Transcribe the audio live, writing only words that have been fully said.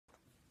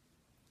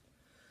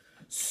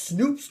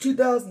Snoop's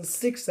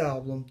 2006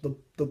 album,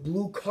 The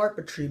Blue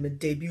Carpet Treatment,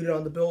 debuted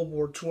on the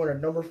Billboard 200,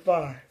 number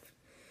 5.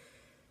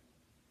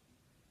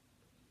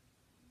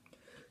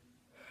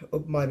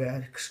 Oh, my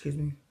bad, excuse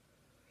me.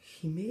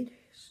 He made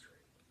history.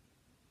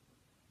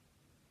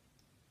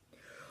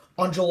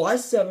 On July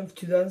 7th,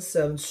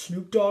 2007,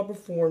 Snoop Dogg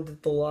performed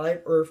at the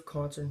Live Earth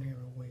concert in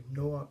Wait,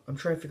 no, I'm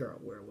trying to figure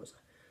out where it was.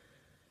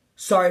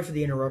 Sorry for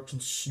the interruption,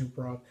 Snoop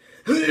Rob.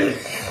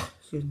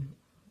 Excuse me.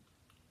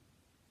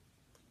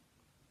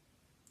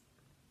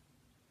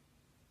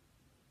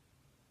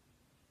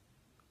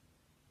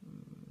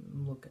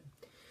 I'm looking.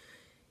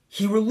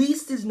 He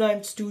released his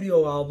 9th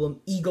studio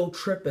album, Ego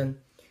Trippin',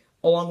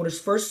 along with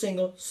his first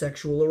single,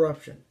 Sexual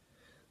Eruption.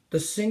 The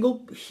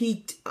single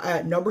peaked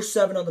at number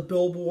 7 on the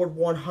Billboard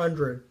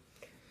 100.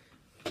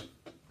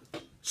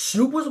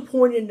 Snoop was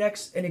appointed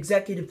an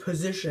executive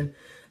position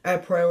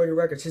at Priority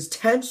Records. His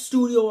 10th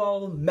studio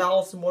album,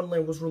 Malice in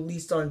Wonderland, was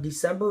released on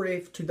December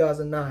 8th,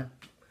 2009.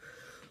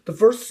 The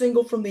first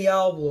single from the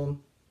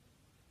album,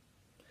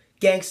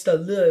 Gangsta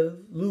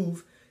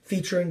Louvre,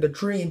 featuring The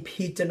Dream,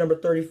 peaked at number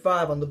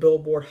 35 on the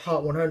Billboard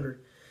Hot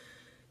 100.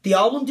 The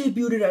album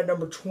debuted at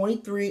number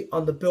 23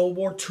 on the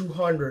Billboard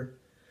 200.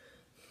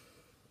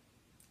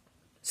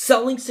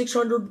 Selling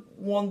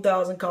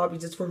 601,000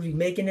 copies its first week,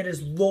 making it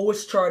his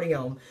lowest charting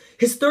album.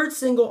 His third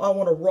single, I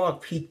Wanna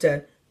Rock, peaked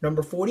at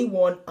number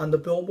 41 on the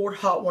Billboard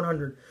Hot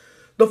 100.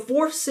 The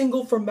fourth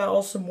single from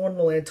Malice in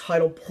Wonderland,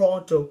 titled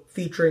Pronto,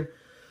 featuring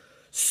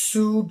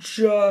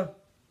Suja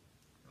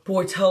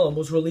Boy Tell 'Em,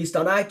 was released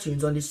on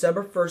iTunes on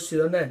December 1st,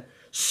 2009.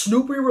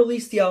 Snoop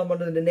re-released the album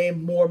under the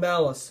name More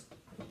Malice.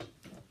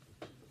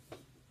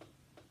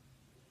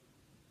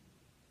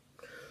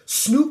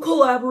 Snoop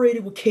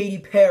collaborated with Katy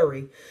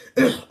Perry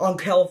on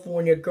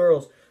California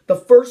Girls, the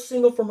first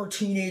single from her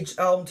teenage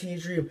album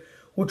Teenage Dream,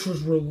 which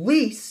was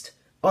released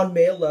on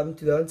May 11,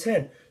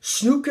 2010.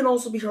 Snoop can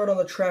also be heard on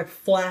the track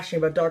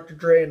Flashing by Dr.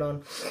 Dre and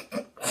on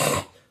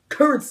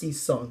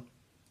Currency's song,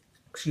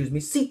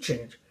 Seat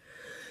Change.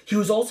 He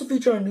was also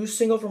featured on a new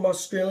single from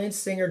Australian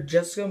singer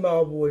Jessica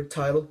Mauboy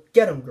titled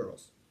Get 'Em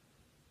Girls,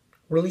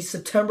 released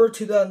September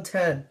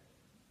 2010.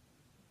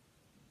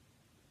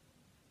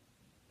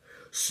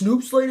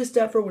 Snoop's latest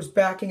effort was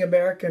backing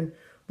American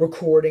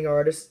recording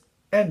artist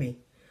Emmy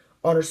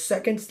on her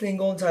second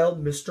single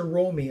entitled Mr.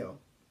 Romeo,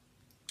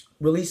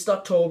 released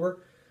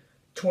October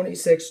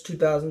 26,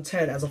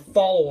 2010 as a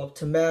follow-up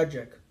to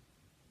Magic.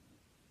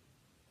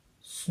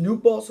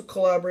 Snoop also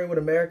collaborated with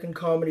American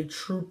comedy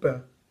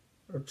troupe,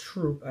 The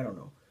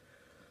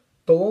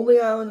Lonely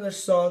Island in their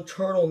song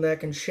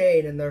Turtleneck and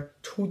Chain in their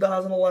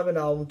 2011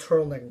 album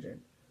Turtleneck and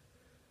Chain.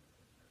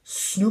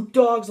 Snoop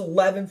Dogg's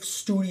 11th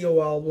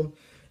studio album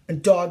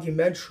and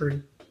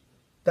documentary.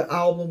 The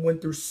album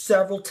went through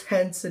several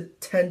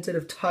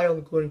tentative titles,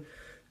 including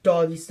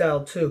Doggy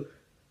Style 2.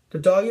 The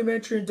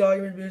documentary and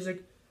documentary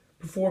music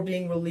before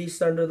being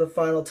released under the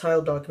final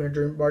title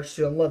documentary in March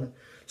 2011.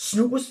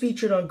 Snoop was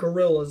featured on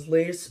Gorillaz'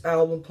 latest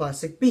album,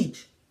 Plastic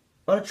Beach,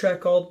 on a track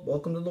called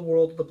Welcome to the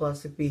World of the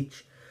Plastic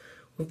Beach,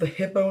 with the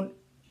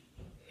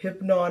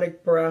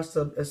hypnotic brass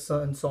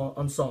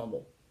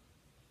ensemble.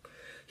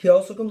 He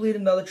also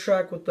completed another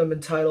track with them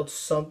entitled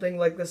Something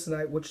Like This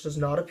Night, which does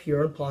not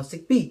appear on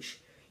Plastic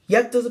Beach,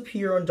 yet does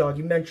appear on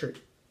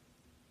documentary.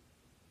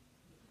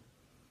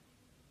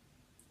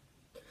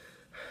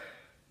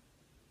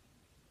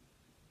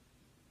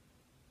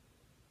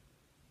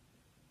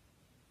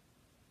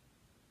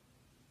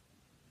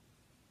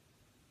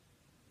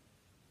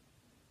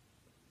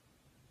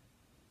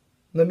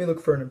 Let me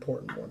look for an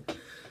important one.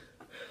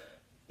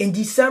 In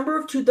December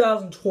of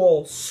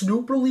 2012,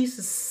 Snoop released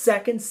his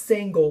second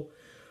single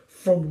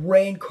from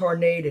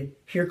Reincarnated,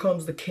 Here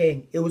Comes the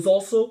King. It was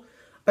also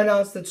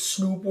announced that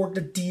Snoop worked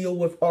a deal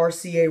with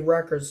RCA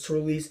Records to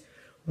release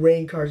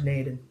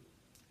Reincarnated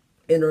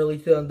in early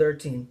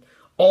 2013.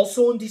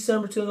 Also in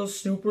December 2012,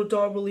 Snoop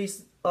Dogg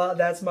released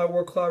That's My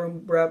Work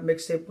Cloud rap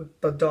mixtape with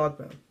the Dog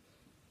Band.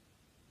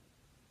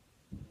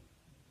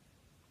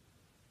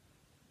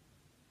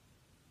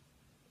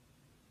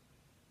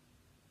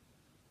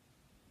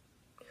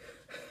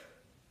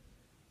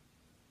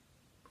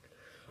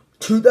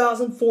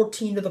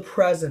 (2014) to the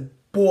present,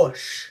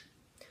 Bush.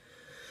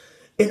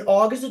 In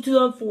August of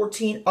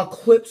 2014, a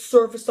clip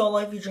surfaced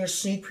online featuring a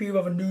sneak preview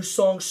of a new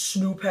song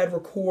Snoop had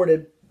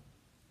recorded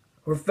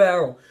with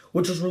Pharrell,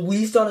 which was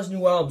released on his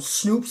new album.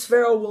 Snoop's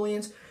Pharrell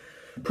Williams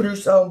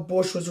produced album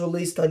Bush was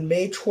released on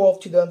May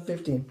 12,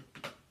 2015,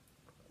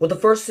 with the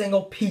first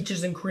single,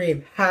 Peaches and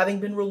Cream,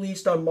 having been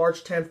released on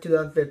March 10,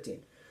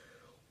 2015.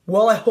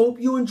 Well, I hope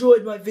you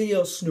enjoyed my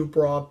video, Snoop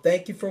Rob.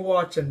 Thank you for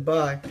watching.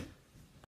 Bye.